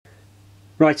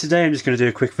Right, today I'm just going to do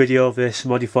a quick video of this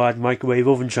modified microwave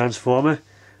oven transformer.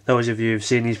 Those of you who've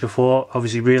seen these before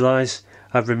obviously realise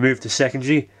I've removed the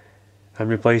secondary and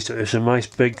replaced it with some nice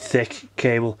big thick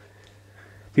cable.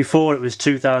 Before it was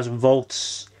 2000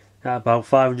 volts at about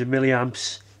 500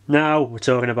 milliamps. Now we're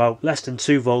talking about less than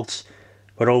 2 volts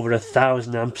but over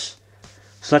 1000 amps.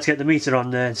 So let's get the meter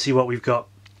on there and see what we've got.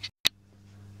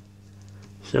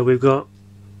 So we've got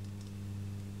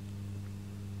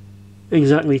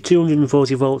exactly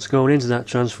 240 volts going into that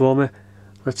transformer.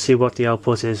 Let's see what the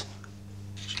output is.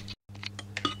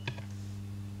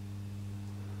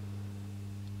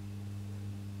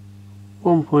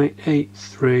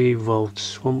 .83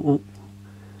 volts.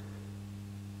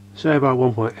 Say about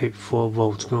 1.84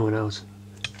 volts going out.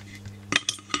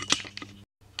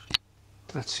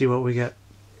 Let's see what we get.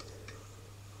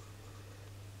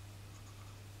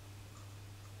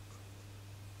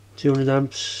 $200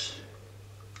 amps.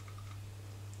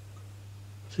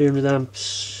 300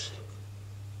 amps,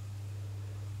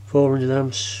 400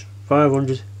 amps,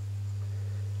 500,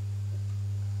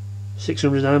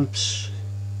 600 amps,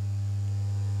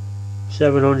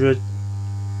 700,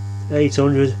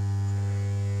 800,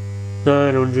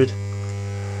 900,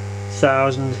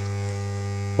 1000,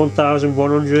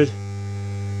 1100,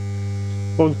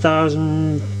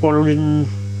 1100,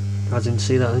 I didn't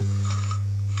see that then.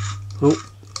 Oh,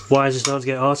 why is it starting to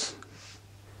get hot?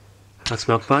 That's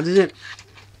not bad, is it?